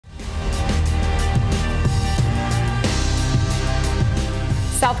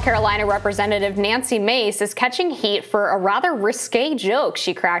South Carolina Representative Nancy Mace is catching heat for a rather risque joke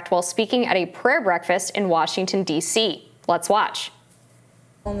she cracked while speaking at a prayer breakfast in Washington, D.C. Let's watch.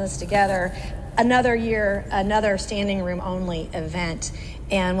 Pulling this together, another year, another standing room only event.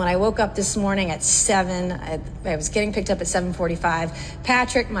 And when I woke up this morning at 7, I was getting picked up at 7:45.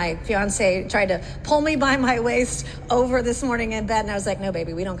 Patrick, my fiance, tried to pull me by my waist over this morning in bed. And I was like, no,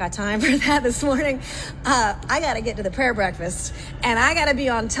 baby, we don't got time for that this morning. I got to get to the prayer breakfast and I got to be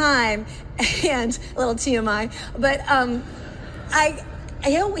on time. And a little TMI. But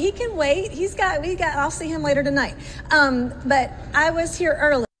he can wait. I'll see him later tonight. But I was here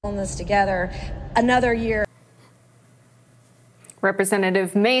early on this together, another year.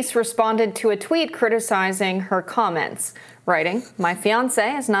 Representative Mace responded to a tweet criticizing her comments, writing, "My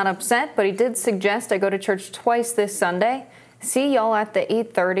fiance is not upset, but he did suggest I go to church twice this Sunday. See y'all at the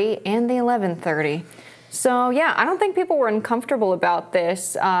 8:30 and the 11:30. So yeah, I don't think people were uncomfortable about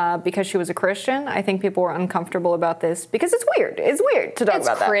this because she was a Christian. I think people were uncomfortable about this because it's weird. It's weird to talk about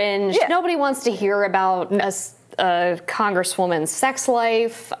that. It's cringe. Yeah. Nobody wants to hear about a congresswoman's sex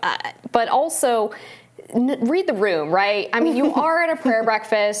life, but also read the room, right? I mean, you are at a prayer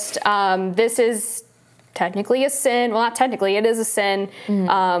breakfast. This is technically a sin. Well, not technically, it is a sin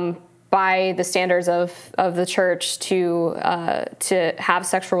by the standards of the church to have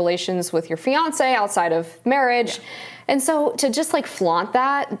sexual relations with your fiance outside of marriage. Yeah. And so to just like flaunt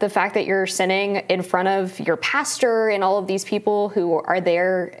that, the fact that you're sinning in front of your pastor and all of these people who are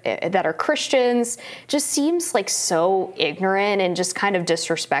there that are Christians just seems like so ignorant and just kind of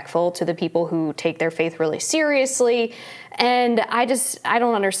disrespectful to the people who take their faith really seriously. And I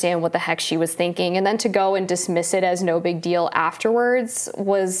don't understand what the heck she was thinking. And then to go and dismiss it as no big deal afterwards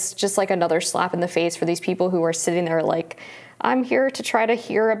was just like another slap in the face for these people who are sitting there like, I'm here to try to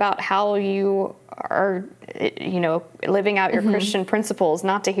hear about how you are, living out your Christian principles,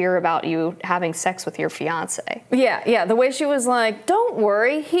 not to hear about you having sex with your fiance. Yeah. The way she was like, don't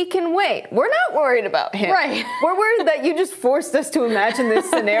worry, he can wait. We're not worried about him. Right. We're worried that you just forced us to imagine this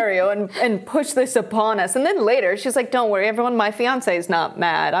scenario and push this upon us. And then later, she's like, don't worry, everyone, my fiance is not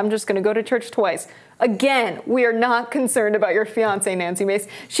mad. I'm just going to go to church twice. Again, we are not concerned about your fiance, Nancy Mace.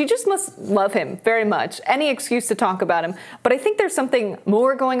 She just must love him very much. Any excuse to talk about him. But I think there's something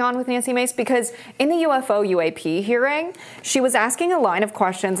more going on with Nancy Mace because in the UFO UAP hearing, she was asking a line of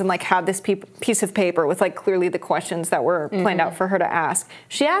questions and like had this piece of paper with like clearly the questions that were planned out for her to ask.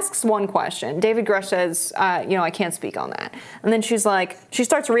 She asks one question. David Grush says, I can't speak on that. And then she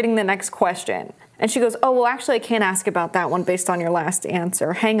starts reading the next question. And she goes, oh, well, actually, I can't ask about that one based on your last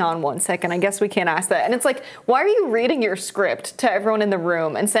answer. Hang on one second. I guess we can't ask that. And it's like, why are you reading your script to everyone in the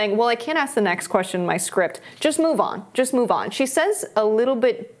room and saying, well, I can't ask the next question in my script. Just move on. Just move on. She says a little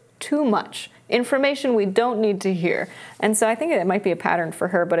bit too much information we don't need to hear. And so I think it might be a pattern for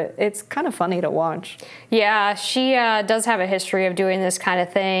her, but it's kind of funny to watch. Yeah, she does have a history of doing this kind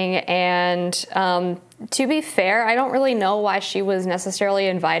of thing. And to be fair, I don't really know why she was necessarily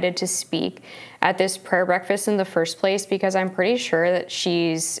invited to speak at this prayer breakfast in the first place, because I'm pretty sure that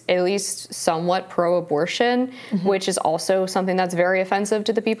she's at least somewhat pro-abortion, which is also something that's very offensive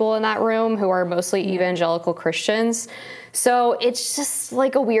to the people in that room who are mostly evangelical Christians. So it's just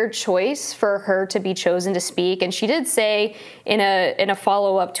like a weird choice for her to be chosen to speak. And she did say in a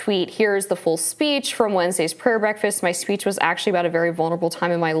follow-up tweet, here's the full speech from Wednesday's prayer breakfast. My speech was actually about a very vulnerable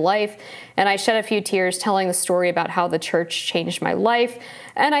time in my life. And I shed a few tears telling the story about how the church changed my life.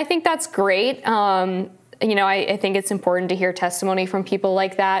 And I think that's great. I think it's important to hear testimony from people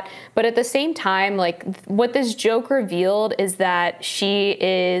like that. But at the same time, like what this joke revealed is that she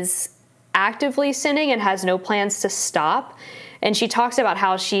is actively sinning and has no plans to stop. And she talks about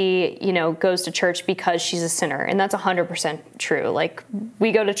how she, goes to church because she's a sinner. And that's 100% true. Like,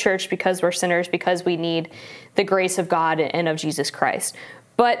 we go to church because we're sinners, because we need the grace of God and of Jesus Christ.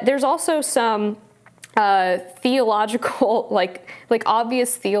 But there's also some theological, like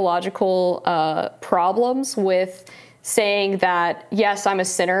obvious theological problems with saying that, yes, I'm a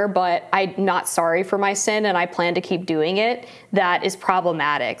sinner, but I'm not sorry for my sin and I plan to keep doing it. That is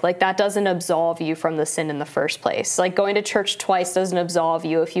problematic. Like, that doesn't absolve you from the sin in the first place. Like, going to church twice doesn't absolve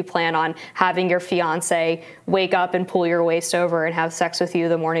you if you plan on having your fiance wake up and pull your waist over and have sex with you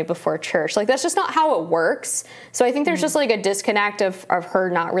the morning before church. Like, that's just not how it works. So I think there's just like a disconnect of her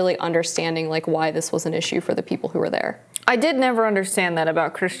not really understanding like why this was an issue for the people who were there. I did never understand that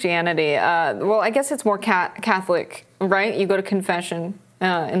about Christianity. Well, I guess it's more Catholic, right? You go to confession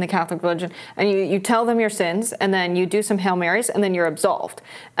in the Catholic religion, and you tell them your sins, and then you do some Hail Marys, and then you're absolved.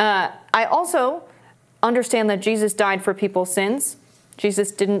 I also understand that Jesus died for people's sins.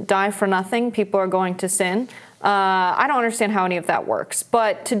 Jesus didn't die for nothing. People are going to sin. I don't understand how any of that works.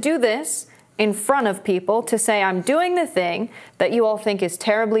 But to do this in front of people, to say I'm doing the thing that you all think is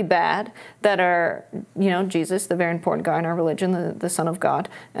terribly bad, that are, Jesus, the very important guy in our religion, the Son of God,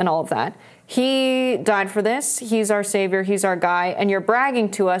 and all of that. He died for this. He's our Savior. He's our guy. And you're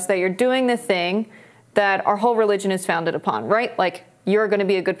bragging to us that you're doing the thing that our whole religion is founded upon, right? Like, you're going to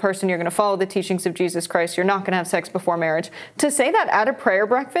be a good person. You're going to follow the teachings of Jesus Christ. You're not going to have sex before marriage. To say that at a prayer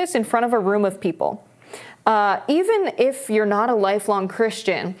breakfast in front of a room of people, even if you're not a lifelong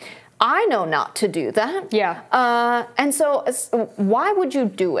Christian, I know not to do that. Yeah. And so why would you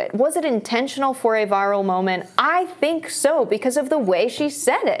do it? Was it intentional for a viral moment? I think so, because of the way she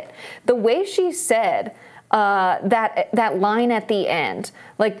said it. The way she said that line at the end,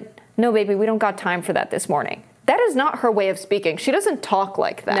 like, no, baby, we don't got time for that this morning. That is not her way of speaking. She doesn't talk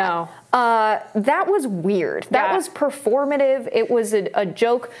like that. No. That was weird. That was performative. It was a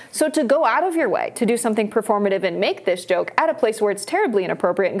joke. So to go out of your way to do something performative and make this joke at a place where it's terribly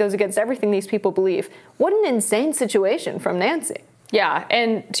inappropriate and goes against everything these people believe, what an insane situation from Nancy. Yeah,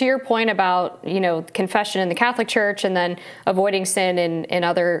 and to your point about, confession in the Catholic Church and then avoiding sin in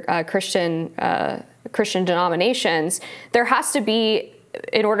other Christian denominations, there has to be,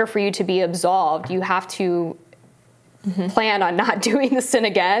 in order for you to be absolved, you have to plan on not doing the sin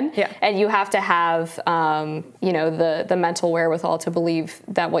again. Yeah. And you have to have, the mental wherewithal to believe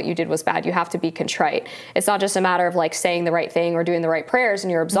that what you did was bad. You have to be contrite. It's not just a matter of like saying the right thing or doing the right prayers and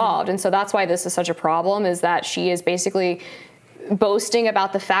you're absolved. And so that's why this is such a problem, is that she is basically boasting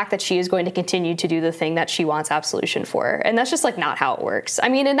about the fact that she is going to continue to do the thing that she wants absolution for. And that's just like not how it works. I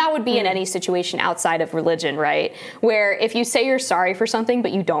mean, and that would be in any situation outside of religion, right? Where if you say you're sorry for something,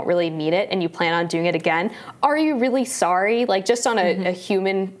 but you don't really mean it and you plan on doing it again, are you really sorry? Like just on a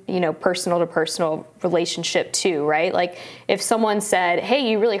human, personal to personal relationship too, right? Like if someone said, hey,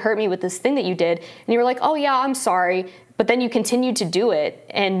 you really hurt me with this thing that you did. And you were like, oh yeah, I'm sorry. But then you continued to do it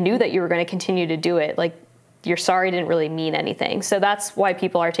and knew that you were going to continue to do it. Like, your sorry didn't really mean anything. So that's why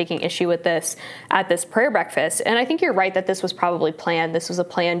people are taking issue with this at this prayer breakfast. And I think you're right that this was probably planned. This was a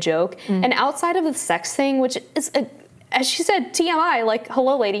planned joke. And outside of the sex thing, which is, as she said, TMI, like,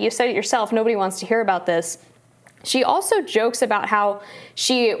 hello, lady, you said it yourself. Nobody wants to hear about this. She also jokes about how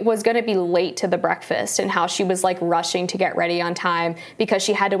she was going to be late to the breakfast and how she was like rushing to get ready on time because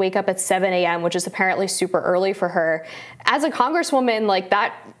she had to wake up at 7 a.m., which is apparently super early for her. As a congresswoman, like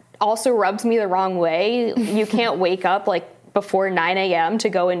that also rubs me the wrong way. You can't wake up like before 9 a.m. to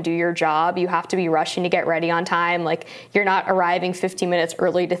go and do your job. You have to be rushing to get ready on time. Like you're not arriving 15 minutes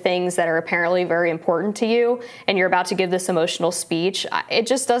early to things that are apparently very important to you, and you're about to give this emotional speech. It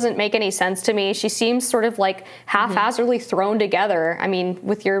just doesn't make any sense to me. She seems sort of like haphazardly thrown together. I mean,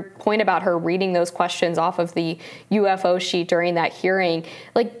 with your point about her reading those questions off of the UFO sheet during that hearing,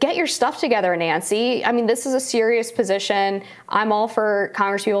 like get your stuff together, Nancy. I mean, this is a serious position. I'm all for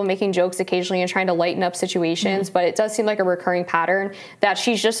congresspeople making jokes occasionally and trying to lighten up situations, but it does seem like a recurring pattern that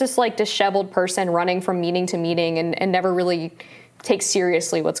she's just this like disheveled person running from meeting to meeting and never really takes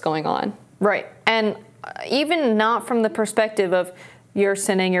seriously what's going on. Right. And even not from the perspective of you're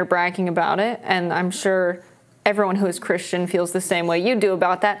sinning, you're bragging about it, and I'm sure everyone who is Christian feels the same way you do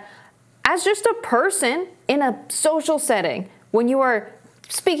about that. As just a person in a social setting, when you are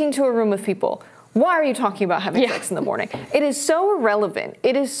speaking to a room of people, why are you talking about having sex in the morning? It is so irrelevant.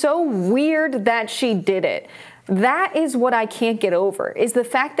 It is so weird that she did it. That is what I can't get over, is the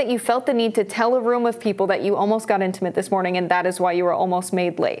fact that you felt the need to tell a room of people that you almost got intimate this morning, and that is why you were almost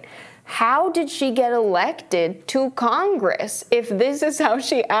made late. How did she get elected to Congress if this is how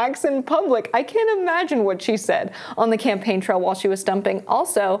she acts in public? I can't imagine what she said on the campaign trail while she was stumping.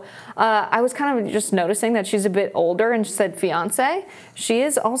 Also, I was kind of just noticing that she's a bit older, and she said fiance. She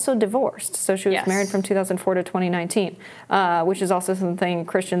is also divorced. So she was married from 2004 to 2019, which is also something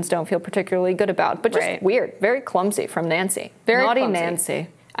Christians don't feel particularly good about. But just weird, very clumsy from Nancy. Very naughty clumsy.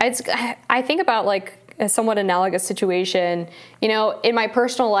 Nancy. I think about like a somewhat analogous situation, in my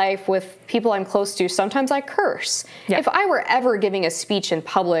personal life with people I'm close to, sometimes I curse. If I were ever giving a speech in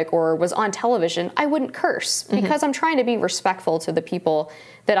public or was on television, I wouldn't curse because I'm trying to be respectful to the people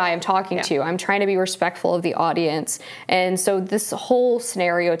that I am talking to. I'm trying to be respectful of the audience. And so this whole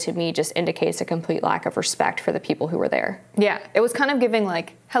scenario to me just indicates a complete lack of respect for the people who were there. Yeah, it was kind of giving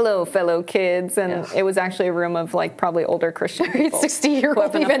like, hello, fellow kids. And it was actually a room of like probably older Christian people.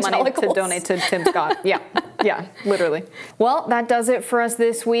 60-year-old evangelicals. Money to donate to Tim Scott. Yeah, literally. Well, that does it for us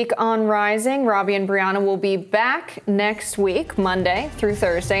this week on Rising. Robbie and Brianna will be back next week, Monday through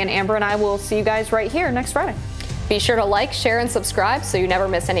Thursday. And Amber and I will see you guys right here next Friday. Be sure to like, share, and subscribe so you never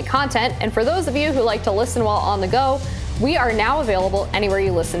miss any content. And for those of you who like to listen while on the go, We are now available anywhere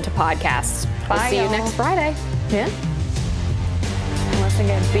you listen to podcasts. Bye, We'll see you y'all. next Friday. Yeah. Unless I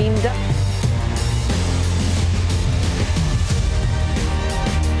get beamed up.